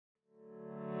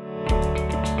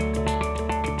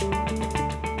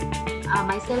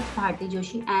Myself Bharti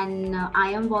Joshi, and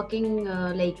I am working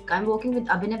I'm working with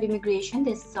Abhinav Immigration.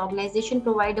 This organization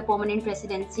provide a permanent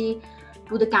residency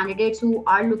to the candidates who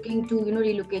are looking to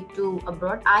relocate to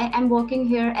abroad. I am working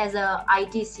here as a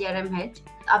IT CRM head.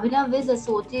 Abhinav is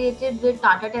associated with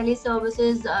Tata Tele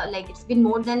services. It's been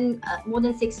more than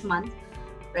 6 months,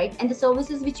 right? And the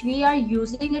services which we are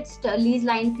using, it's lease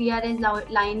line, PRS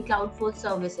line, cloud force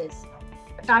services.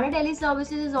 Tata Tele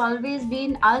Services has always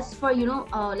been us for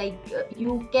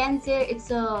you can say it's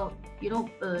a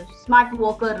smart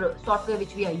worker software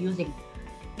which we are using.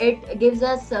 It gives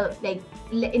us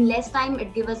in less time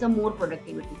it gives us a more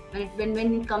productivity when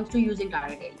it comes to using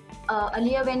Tata Tele.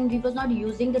 Earlier when we was not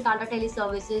using the Tata Tele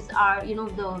services, our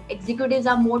the executives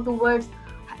are more towards,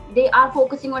 they are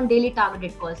focusing on daily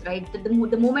targeted calls, right?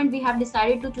 The moment we have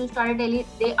decided to choose Tata Tele,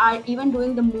 they are even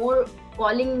doing the more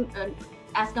calling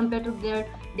as compared to their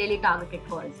daily targeted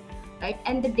calls, right?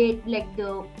 And the date,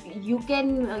 you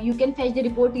can fetch the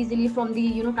report easily from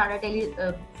the Tata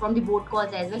Tele, from the board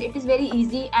calls as well. It is very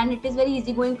easy and it is very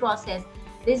easy going process.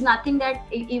 There is nothing that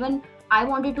even I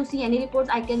wanted to see any reports,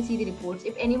 I can see the reports.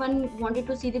 If anyone wanted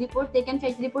to see the report, they can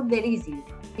fetch the report very easily.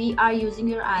 We are using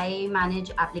your I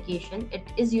Manage application. It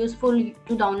is useful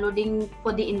to downloading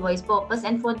for the invoice purpose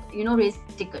and for raise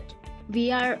ticket.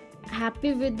 We are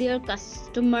happy with their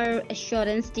customer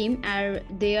assurance team, and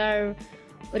they are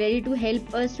ready to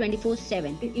help us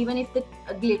 24/7. Even if the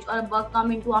glitch or a bug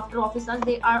come into after office hours,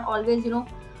 they are always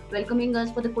welcoming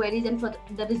us for the queries and for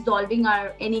the resolving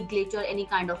our any glitch or any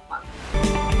kind of bug.